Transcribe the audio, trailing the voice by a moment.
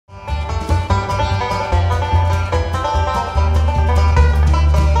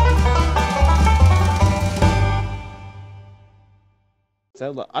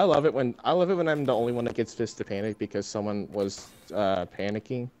I love it when I'm the only one that gets fist to panic because someone was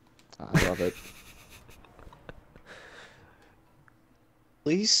panicking. I love it.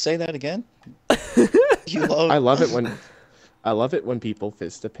 Please say that again. I love it when people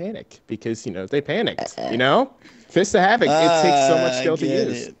fist to panic because they panicked. Fist to havoc. It takes so much skill to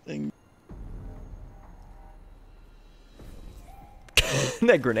use.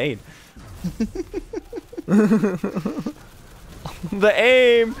 That grenade. The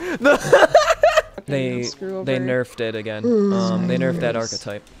aim. They nerfed it again. They nerfed that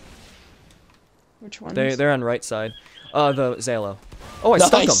archetype. Which one? They're on right side. The Zalo. Oh, I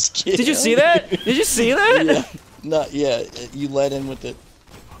stuck him. Did you see that? Did you see that? Yeah. Not yet. You let in with it.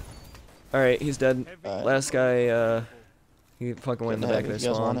 Alright, he's dead. Last guy, he fucking went in the back of this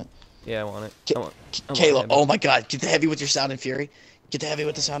spawn. Want it? Yeah, I want it. Kayla, oh my god, get the heavy with your sound and fury. Get the heavy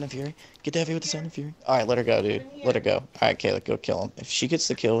with the sound and fury. Get the heavy with the sound and fury. Alright, let her go, dude. Let her go. Alright, Kayla, go kill him. If she gets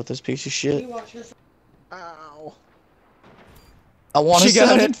the kill with this piece of shit. Ow. I want a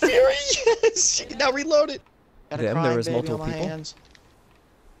sound and fury! Yes! She can now reload it! Damn, there was multiple people. Hands.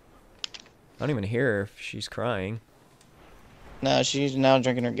 I don't even hear her if she's crying. No, she's now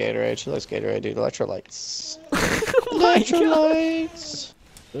drinking her Gatorade. She likes Gatorade, dude. Electrolytes. Electrolytes!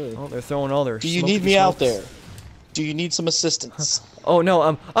 Oh, they're throwing all their Do you need me out there? Do you need some assistance? Oh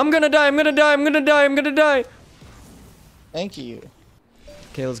no, I'm gonna die, I'm gonna die, I'm gonna die, I'm gonna die! Thank you.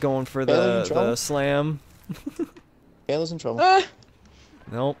 Kayla's going for the slam. Kayla's in trouble.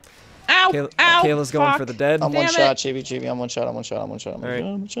 Nope. Ow! Ow! Kayla's going for the dead. I'm one shot, Chibi. I'm one shot. I'm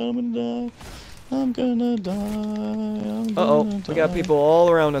gonna die. I'm gonna die. Uh-oh, we got people all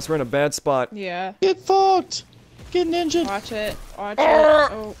around us. We're in a bad spot. Yeah. Get fucked! Get ninja! Watch it. Watch it.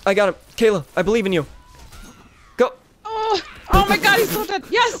 Oh. I got him. Kayla, I believe in you. Go! Oh my god, he's so dead.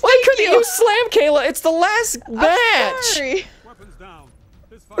 Yes, Why couldn't you slam Kayla? It's the last match! Sorry.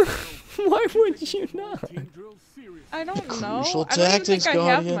 Why would you not? I don't know. Crucial I don't even tactics, think I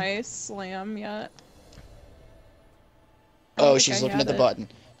have Guardian. my slam yet. Oh, she's looking at the button.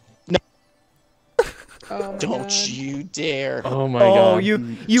 No. Oh my Don't god. you dare. Oh my god. Oh, you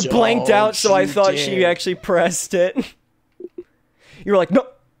blanked out, so I thought she actually pressed it. You were like, no.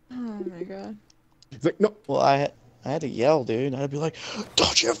 Oh my god. It's like, no. Well, I had to yell, dude. I'd be like,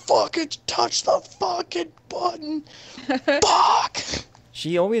 don't you fucking touch the fucking button. Fuck.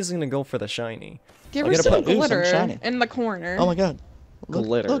 She always gonna go for the shiny. Give her some glitter shiny. in the corner. Oh my god.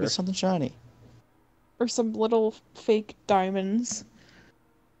 Glitter. Look, it's something shiny. Or some little fake diamonds.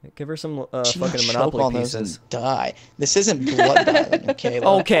 Give her some She fucking choke Monopoly on those pieces. and die. This isn't blood diamond,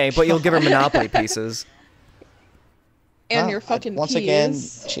 Kayla. Okay, but you'll give her Monopoly pieces. And your fucking Once keys. again,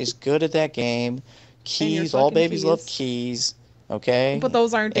 she's good at that game. Keys, all babies love keys. Okay? But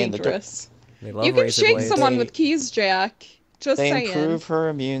those aren't And dangerous. They love You can razor shake blades. someone with keys, Jack. Just They saying. improve her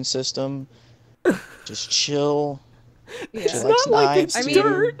immune system. Just chill. Yeah. It's not like it's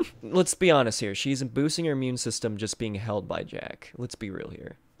dirt. Let's be honest here. She's boosting her immune system just being held by Jack. Let's be real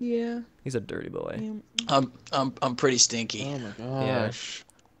here. Yeah. He's a dirty boy. Yeah. I'm pretty stinky. Oh my gosh.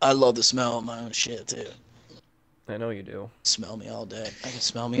 I love the smell of my own shit too. I know you do. Smell me all day. I can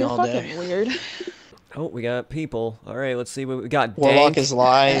smell me You're all fucking day. weird. Oh, we got people. All right, let's see what we got. Warlock Dank. is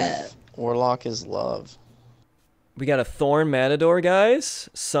live. Warlock is love. We got a Thorn Matador, guys.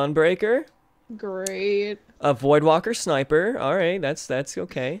 Sunbreaker. Great. A Voidwalker Sniper. All right, that's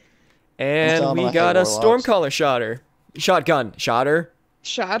okay. And we I got hate a warlocks. Stormcaller Shotter. Shotgun. Shotter.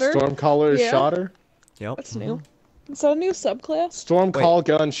 Shatter? Stormcaller Yeah. Shotter? Yep. That's new. Is that a new subclass? Stormcall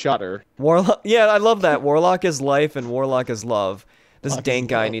Gun Shotter. Warlock. Yeah, I love that. Warlock is life and Warlock is love. This Warlock dank is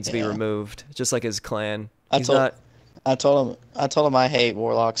guy love, needs to be yeah. removed, just like his clan. I He's told- not. I told him I hate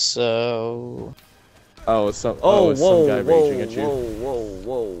warlocks, so Oh, it's some, Oh, it's whoa, some guy whoa, raging at you.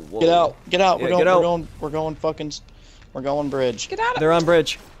 whoa. get out. Yeah, get out. We're going bridge. Get out of They're on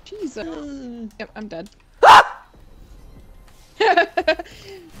bridge. Jesus. Yep, I'm dead.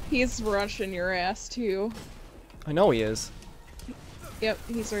 He's rushing your ass too. I know he is. Yep,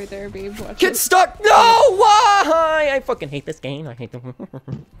 he's right there, babe. Watch Get it. stuck! No! Why? I fucking hate this game. I hate them.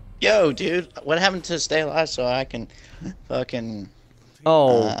 Yo, dude, what happened to stay alive so I can fucking...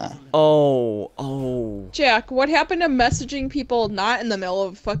 Oh. Jack, what happened to messaging people not in the middle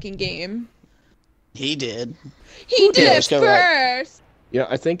of a fucking game? He did. He did let's it go right. first! Yeah,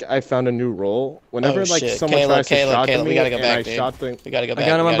 I think I found a new role. Whenever Oh, shit. someone tries to shotgun Kayla, me we gotta go and back, I dude. shot the... We gotta go back. I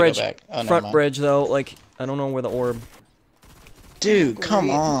got him we on gotta bridge. go back. Oh, never Front mind. bridge though. Like I don't know where the orb. Dude, come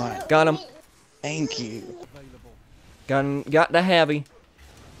on. Got him. Thank you. Got the heavy.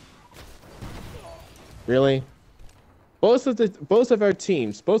 Really? Both of our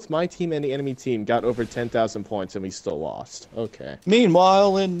teams, both my team and the enemy team, got over 10,000 points, and we still lost. Okay.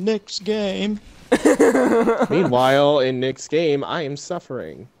 Meanwhile, in Nick's game. Meanwhile, in Nick's game, I am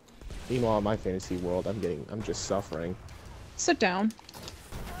suffering. Meanwhile, in my fantasy world, I'm just suffering. Sit down.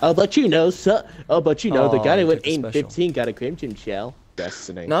 Oh, but you know, the guy that went 8-15 got a Crimson Shell.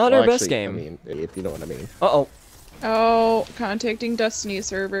 Destiny. Not our best game. I mean, if you know what I mean. Uh-oh. Oh, contacting Destiny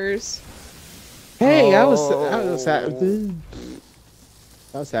servers. Hey, that was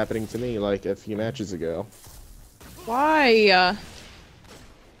happening to me like a few matches ago. Why?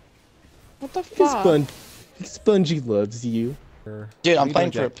 What the fuck? Spongy loves you. Dude, I'm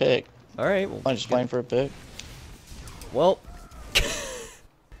playing for a pick. Alright. I'm just playing for a pick. Well.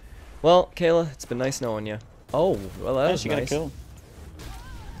 Well, Kayla, it's been nice knowing you. Oh, well, that was she nice. got a kill.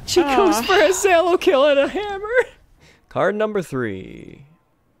 She goes for a Zalo kill and a hammer. Card number 3.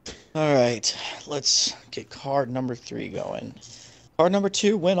 Alright, let's get card number 3 going. Card number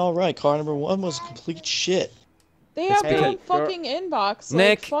 2 went alright. Card number 1 was complete shit. They have their own fucking inbox.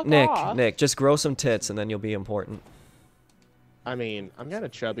 Nick, just grow some tits and then you'll be important. I mean, I'm kind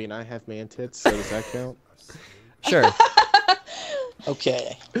of chubby and I have man tits, so does that count? Sure.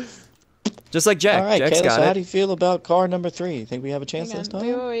 Okay. Just like Jack. Alright, Jack's Kayla, got so it. how do you feel about card number 3? Think we have a chance this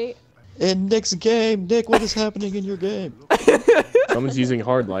time? Wait. In Nick's game, Nick, what is happening in your game? Someone's using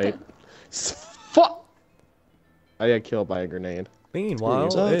hard light. Fuck! I got killed by a grenade.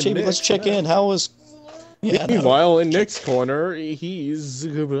 Meanwhile, So, Chibi, let's check in. How was... Yeah, Meanwhile, in Nick's corner, he's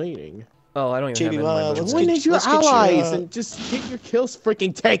complaining. Oh, I don't even Chibi, have it in my When did your allies and just get your kills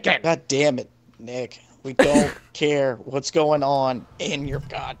freaking taken? God damn it, Nick. We don't care what's going on in your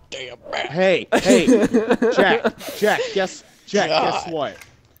goddamn map. Hey, Jack, guess what?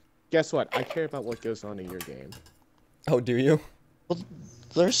 Guess what? I care about what goes on in your game. Oh, do you? Well,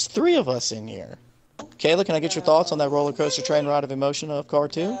 there's 3 of us in here. Kayla, can I get your thoughts on that roller coaster train ride of emotion of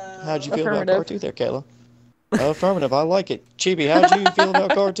card 2? How'd you feel about card 2 there, Kayla? Affirmative, I like it. Chibi, how'd you feel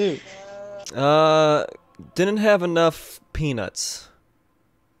about card 2? Didn't have enough peanuts.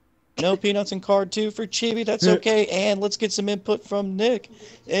 No peanuts in card 2 for Chibi, that's okay. And let's get some input from Nick.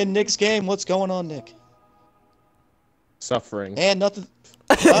 In Nick's game, what's going on, Nick? Suffering. And nothing...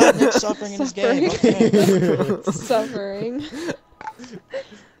 Nick's suffering in his game. Okay. Suffering.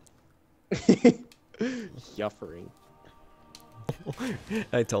 Yuffering.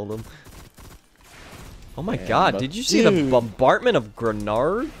 I told him. Oh my god, did you see the bombardment of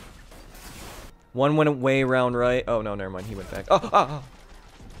Grenard? One went way around right. Oh no, never mind, he went back. Oh.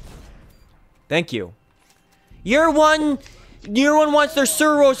 Thank you. Your one wants their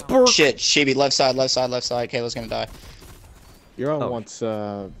Suros pork. Shit, Chibi, left side. Kayla's gonna die. Your own wants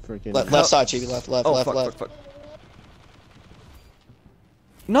freaking Left side, Chibi, left. Fuck.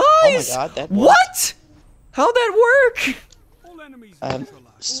 Nice! Oh my god, that worked. What? How'd that work?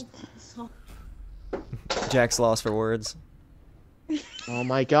 Jack's lost for words. Oh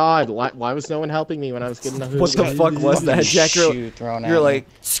my god, why was no one helping me when I was getting the What the fuck was that, Jack? You're like...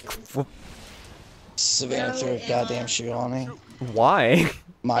 Savannah threw a goddamn shoe on me. Why?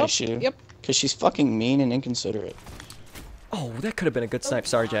 My shoe. Yep. Because she's fucking mean and inconsiderate. Oh, that could have been a good snipe.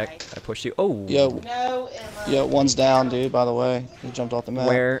 Sorry, Jack. I pushed you. Oh. Yo, one's down, dude, by the way. He jumped off the map.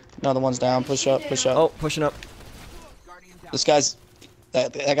 Where? Another one's down. Push up. Oh, pushing up. This guy's...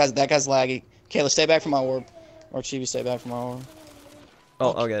 That guy's laggy. Kayla, stay back from my orb. Or Chibi, stay back from my orb.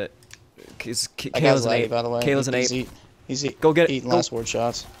 Oh, I'll get it. Kayla's an 8, by the way. Kayla's an 8. He's go get it. Eating last word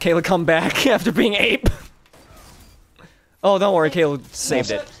shots. Kayla, come back after being ape. Oh, don't worry, Kayla saved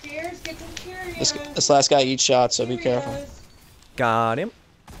it. This last guy eats shots, so be careful. Got him.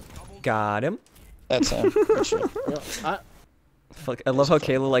 That's him. Good shit. Fuck, I love how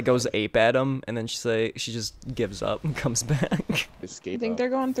Kayla like goes ape at him, and then she just gives up and comes back. I think they're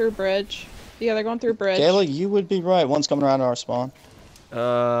going through bridge. Yeah, they're going through bridge. Kayla, you would be right. One's coming around to our spawn.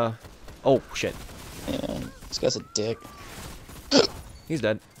 Oh shit. Yeah, this guy's a dick. He's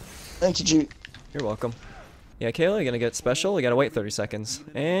dead. Thank you, Jude. You're welcome. Yeah, Kayla, you gonna get special? You gotta wait 30 seconds.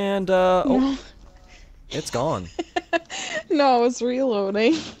 And, it's gone. No, it's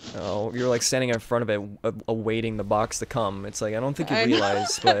reloading. Oh, you're like standing in front of it, awaiting the box to come. It's like, I don't think you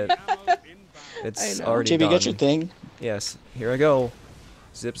realize, but it's already done. JB, get your thing. Yes, here I go.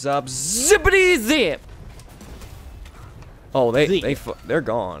 Zip zop zippity zip! Oh, they're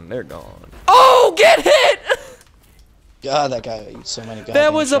gone. They're gone. Oh, get hit! God, that guy eats so many goddamn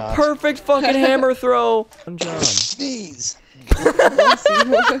That was shots. a perfect fucking hammer throw. John. Sneeze.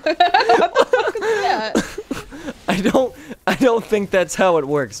 I don't think that's how it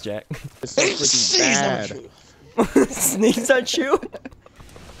works, Jack. It's so freaking bad. Sneeze at you?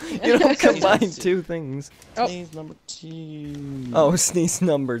 You don't combine two things. Sneeze number 2. Oh, sneeze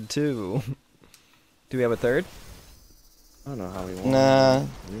number 2. Do we have a third? I don't know how we won. Nah.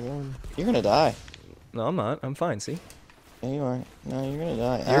 We won. You're gonna die. No, I'm not. I'm fine, see? Yeah, you are. No, you're gonna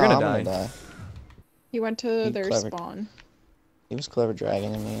die. You're gonna I'm die. Gonna die. He went to He their clever. spawn. He was clever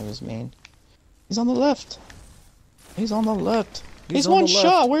dragging me. He was mean. He's on the left. He's on the left. He's on one the left.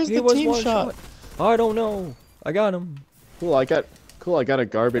 shot. Where's He the was team one shot? I don't know. I got him. Cool, I got a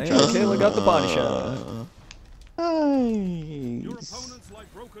garbage. Hey, Kayla got the body shot. Nice.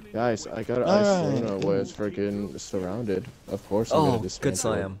 Guys, I got an Alright. ice Rona where it's freaking surrounded. Of course I'm Oh, gonna dismantle good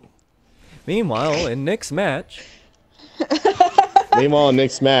slam. Meanwhile, in Nick's match... it. Meanwhile, in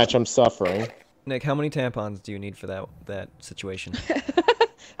Nick's match, I'm suffering. Nick, how many tampons do you need for that situation?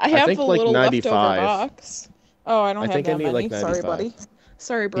 I have think a like little 95. leftover box. Oh, I don't have think I that need many. like Sorry, 95. buddy.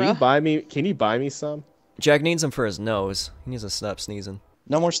 Sorry, Can you bro. buy me? Can you buy me some? Jack needs them for his nose. He needs to stop sneezing.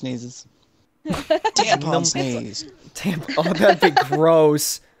 No more sneezes. Tampon sneeze. Oh, that'd be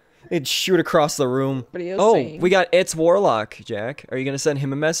gross. It'd shoot across the room. What are you Oh, saying? we got It's Warlock, Jack. Are you gonna send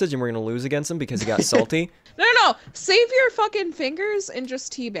him a message and we're gonna lose against him because he got salty? No. Save your fucking fingers and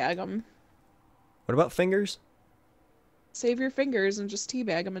just teabag them. What about fingers? Save your fingers and just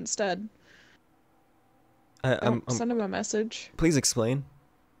teabag them instead. Send him a message. Please explain.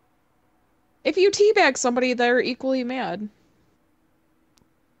 If you teabag somebody, they're equally mad.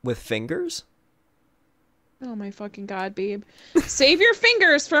 With fingers? Oh my fucking god, babe. Save your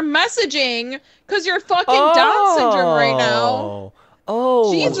fingers from messaging, cause you're fucking Down syndrome right now.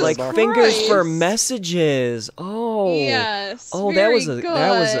 Oh, Jesus like fingers for Christ. messages. Oh. Yes. Oh, very that was a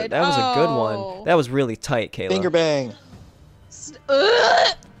good one. Oh. That was really tight, Kayla. Finger bang.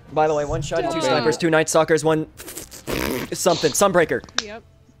 Ugh. By the way, one shot, two Stop. snipers, 2 night stalkers, 1 something, sunbreaker. Yep.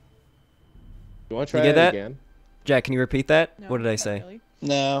 You want to try You get that that? again? Jack, can you repeat that? No, What did I not say? really.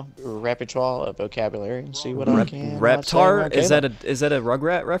 No. Repertoire of vocabulary and see what I can. Reptar? Is that a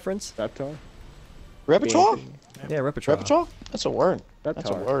Rugrat reference? Reptar? repertoire? Yeah, repertoire. Repertoire? That's a word. That's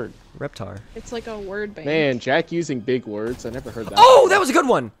a Reptar. word. Reptar. It's like a word bank. Man, Jack using big words. I never heard that. Oh, that was a good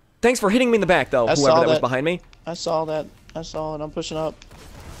one. Thanks for hitting me in the back, though. I Whoever saw that was that. behind me. I saw that. I saw it. I'm pushing up.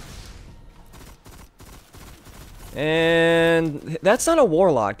 And that's not a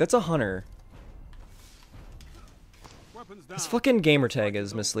warlock. That's a hunter. His fucking gamer tag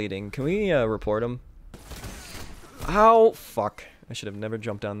is misleading. Can we report him? Ow, fuck. I should have never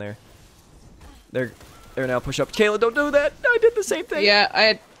jumped down there. They're now push up. Kayla, don't do that. I did the same thing.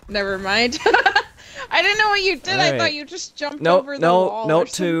 Yeah, never mind. I didn't know what you did. Alright. I thought you just jumped over the wall. Note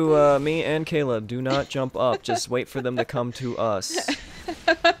or to me and Kayla, do not jump up. Just wait for them to come to us.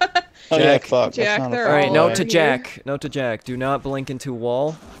 Oh yeah, Jack. fuck. Jack, That's not a they're fuck. Alright, all note over to here. Jack. Note to Jack. Do not blink into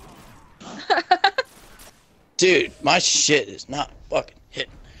wall. Dude, my shit is not fucking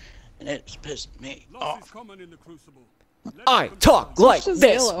hitting. And it's pissed me off. I talk like Switch to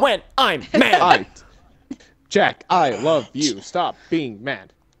this Zillow. when I'm mad. Alright. Jack, I love you. Stop being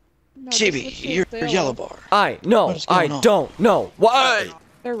mad. No, just Chibi, switch to you're Zillow. yellow bar. I know. What is I going on? don't know. Why?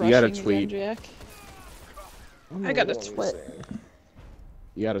 They're You gotta rushing tweet. again, Jack. I got a twit.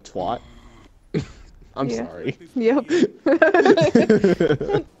 You got a twat? I'm Yeah. sorry. Yep.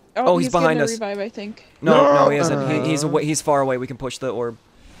 Oh, he's behind getting a us. Revive, I think. No, he isn't. He's away. He's far away. We can push the orb.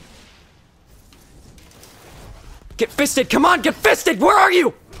 Get fisted! Come on, get fisted! Where are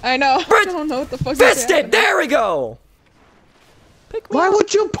you? I know. I Brit- don't know what the fuck is Fisted! happening. There we go. Pick me Why up.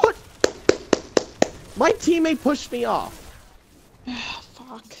 would you put... My teammate pushed me off.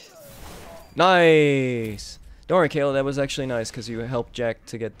 Fuck. Nice. Don't worry, Kayla. That was actually nice because you helped Jack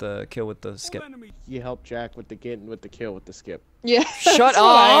to get the kill with the skip. You helped Jack with the kill with the skip. Yeah. Shut that's what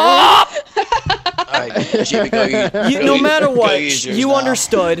I up! Alright, Chibi, go No matter go what, use yours you now.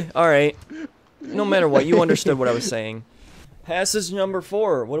 understood. All right. No matter what, you understood what I was saying. Passage number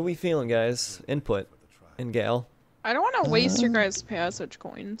 4. What are we feeling, guys? Input. And gal. I don't want to waste your guys' passage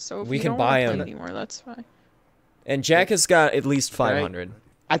coins, so if We you can don't buy wanna play 'em. anymore, that's fine. And Jack has got at least 500.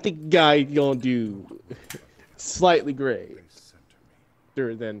 I think Guy gonna do slightly greater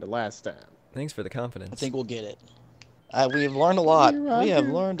than the last time. Thanks for the confidence. I think we'll get it. We've learned a lot. You're We have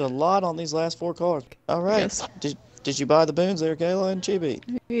welcome. learned a lot on these last 4 cards. Alright. Yes. Did you buy the boons there, Kayla and Chibi?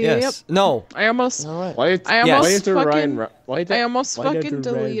 Yes. Yep. No. I almost Alright. Why? I why almost is there fucking- Ryan? Why I almost why did fucking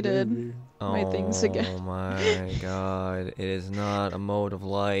the Ryan- deleted my things again. Oh my god. It is not a mode of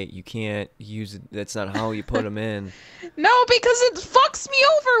light. You can't use it. That's not how you put them in. No, because it fucks me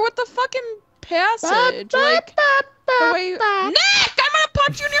over with the fucking passage. Like, the way you... Nick! I'm gonna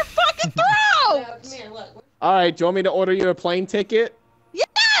punch you in your fucking throat! All right, do you want me to order you a plane ticket?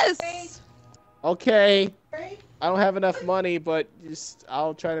 Yes! Okay. I don't have enough money, but just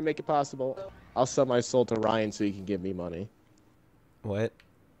I'll try to make it possible. I'll sell my soul to Ryan so he can give me money. What?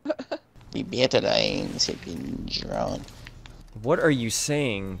 You better ain't sipping drunk. What are you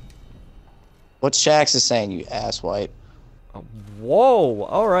saying? What Shax is saying, you asswipe. Oh, whoa!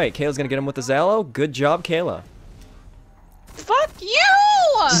 Alright, Kayla's gonna get him with the Zalo. Good job, Kayla. Fuck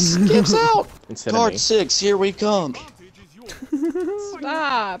you! Skips out! Instead of Part me. 6, here we come.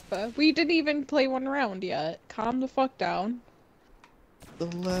 Stop. We didn't even play one round yet. Calm the fuck down. The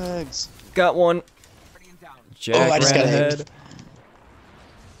legs. Got one. Jack I just ran got ahead. aimed.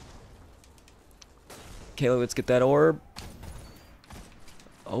 Kayla, let's get that orb.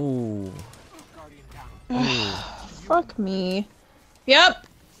 Oh. Oh. Fuck me. Yep.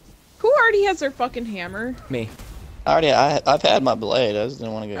 Who already has their fucking hammer? Me. I've had my blade. I just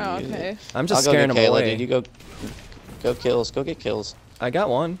didn't want to go Oh, use okay. it. I'm just I'll go scaring get him Kayla, away. dude. You go kills. Go get kills. I got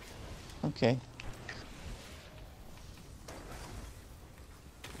one. Okay.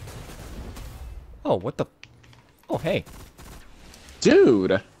 Oh, what the? Oh, hey.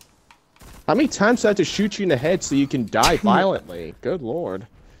 Dude! How many times do I have to shoot you in the head so you can die violently? Good lord.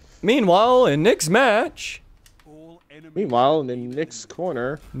 Meanwhile, in Nick's match. Meanwhile, in Nick's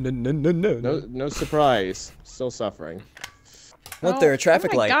corner, no surprise. Still suffering. Look, they're a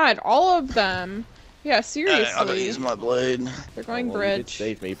traffic oh my light. God, all of them. Yeah, I gotta seriously. use my blade. They're going Well, you did bridge.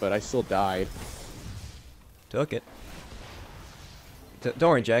 save me, but I still died. Took it. Don't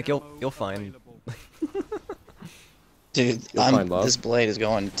worry, Jack. You'll find. Dude, You'll find love. this blade is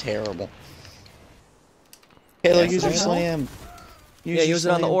going terrible. Kayla, use your slam. Yeah, use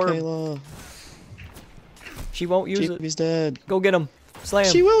it on the orb. Kayla. She won't use it. He's dead. Go get him. Slam.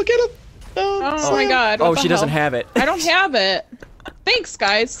 She will get him. No, Oh my God. Oh, what the she doesn't hell? have it. I don't have it. Thanks,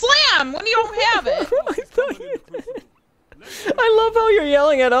 guys. Slam when you don't have it. I love how you're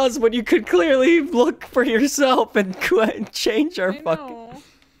yelling at us when you could clearly look for yourself and change our I fucking. know.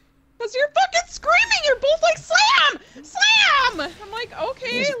 Cause you're fucking screaming. You're both like slam, slam. I'm like,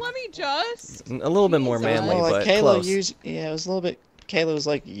 okay, let me just. A little bit more Jesus. manly, Well, but Kayla close. Yeah, it was a little bit. Kayla was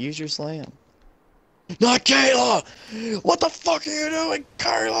like, use your slam. Not Kayla! What the fuck are you doing,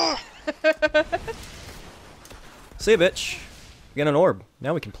 Kayla? See ya, bitch. We got an orb.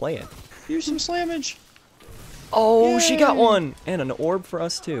 Now we can play it. Use some slammage. Oh, she got Yay. one! And an orb for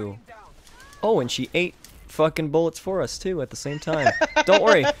us, too. Oh, and she ate fucking bullets for us, too, at the same time. Don't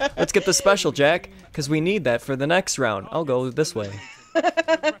worry. Let's get the special, Jack, because we need that for the next round. I'll go this way.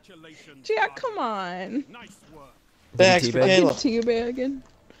 Jack, come on. Thanks for teabag? Kayla. Teabagging.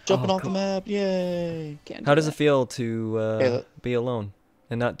 Jumping Oh, off the map, yay. Can't How do does it that. feel to Kayla. be alone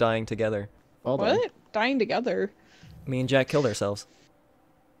and not dying together? Well done. What? Dying together. Me and Jack killed ourselves.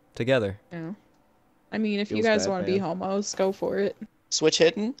 Together. Yeah. I mean, if you Feels guys bad, want to be man. homos, go for it. Switch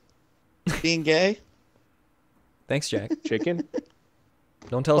hitting? Being gay? Thanks, Jack. Chicken?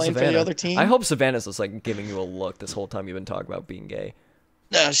 Don't tell Playing for the Savannah. other team? I hope Savannah's just like giving you a look this whole time you've been talking about being gay.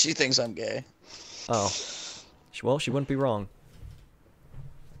 No, she thinks I'm gay. Oh. Well, she wouldn't be wrong.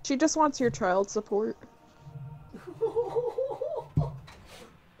 She just wants your child support.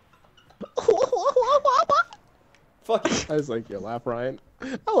 Fuck you. I was like, your laugh, Ryan.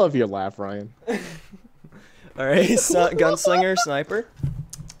 I love your laugh, Ryan. Alright, gunslinger, sniper.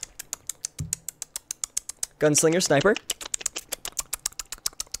 Gunslinger, sniper.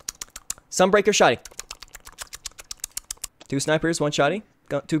 Sunbreaker, shotty. 2 snipers, 1 shotty.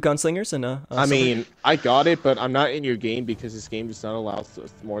 2 gunslingers, and I mean, I got it, but I'm not in your game because this game does not allow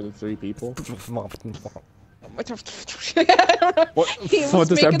more than 3 people. I don't know. What, He was what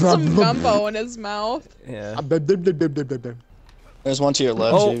does that making some gumbo in his mouth. Yeah. There's one to your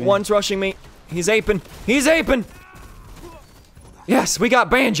left, Oh, JV. one's rushing me. He's aping. He's aping! Yes, we got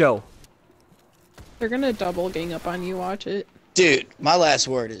Banjo! They're gonna double gang up on you, watch it. Dude, my last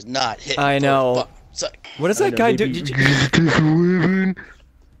word is not hit. I know. What does that guy do?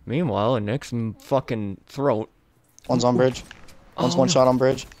 Meanwhile, in Nick's fucking throat. One's on bridge. One's one shot on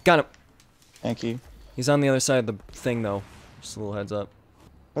bridge. Got him. Thank you. He's on the other side of the thing, though. Just a little heads up.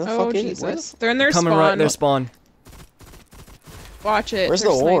 Where the Oh, fuck is it? Jesus. They're in their Coming spawn. right, their spawn. Watch it. Where's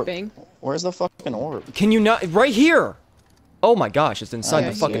They're the orb? sniping. Where's the fucking orb? Can you not? Right here! Oh my gosh, it's inside Yeah,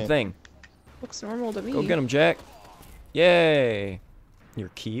 the I fucking see it. thing. Looks normal to me. Go get him, Jack. Yay.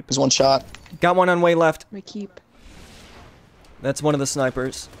 Your keep. There's one shot. Got one on way left. My keep. That's one of the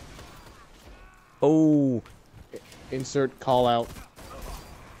snipers. Oh. Insert call out.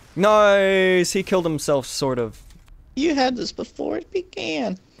 Nice! He killed himself, sort of. You had this before it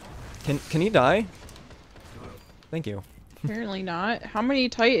began. Can he die? Thank you. Apparently not. How many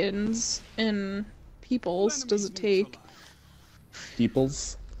titans in peoples does it take?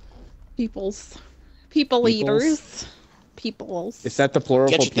 Peoples. Peoples. People Peoples? eaters. Peoples. Is that the plural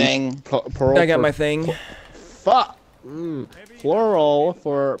Get for your thing. plural I got for my thing. Fuck. Plural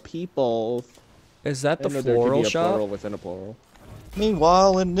for people. Is that the I know there could floral be a shop? plural within a plural.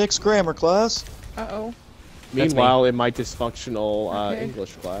 Meanwhile, in Nick's grammar class. Uh-oh. Meanwhile, in my dysfunctional Okay.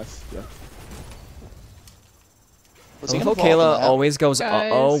 English class. Yeah. Was he Although involved in Kayla that? always goes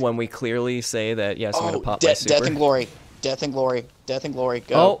Guys. uh-oh when we clearly say that, yes, I'm gonna pop my Death super. and glory. Death and glory. Death and glory.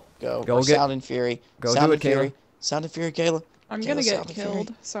 Go. Oh, Go. go Or get- Sound and Fury. go Sound do and it, Kayla. Fury. Sound and Fury, Kayla. I'm Kayla, gonna get Sound and Fury.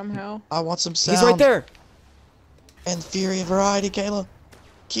 killed somehow. I want some sound. He's right there. And Fury of variety, Kayla.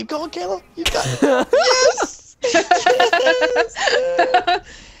 Keep going, Kayla. You got it. Yes!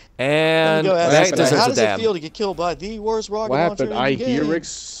 And Go ask that him, deserves how a does dab. it feel to get killed by the worst rocket What launcher happened? in I the hear game?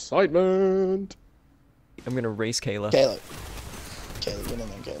 excitement. I'm gonna race Kayla. Kayla. Kayla, get in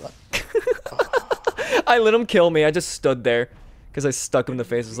there, Kayla. I let him kill me. I just stood there because I stuck him in the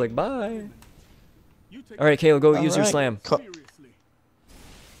face. I was like, bye. All right, Kayla, go use your Alright. slam.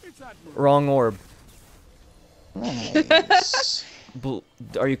 Wrong orb. Nice.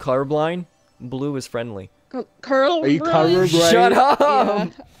 Are you colorblind? Blue is friendly. Curl. Are you colorblind? Shut up! Yeah.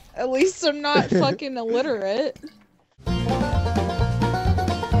 At least I'm not fucking illiterate.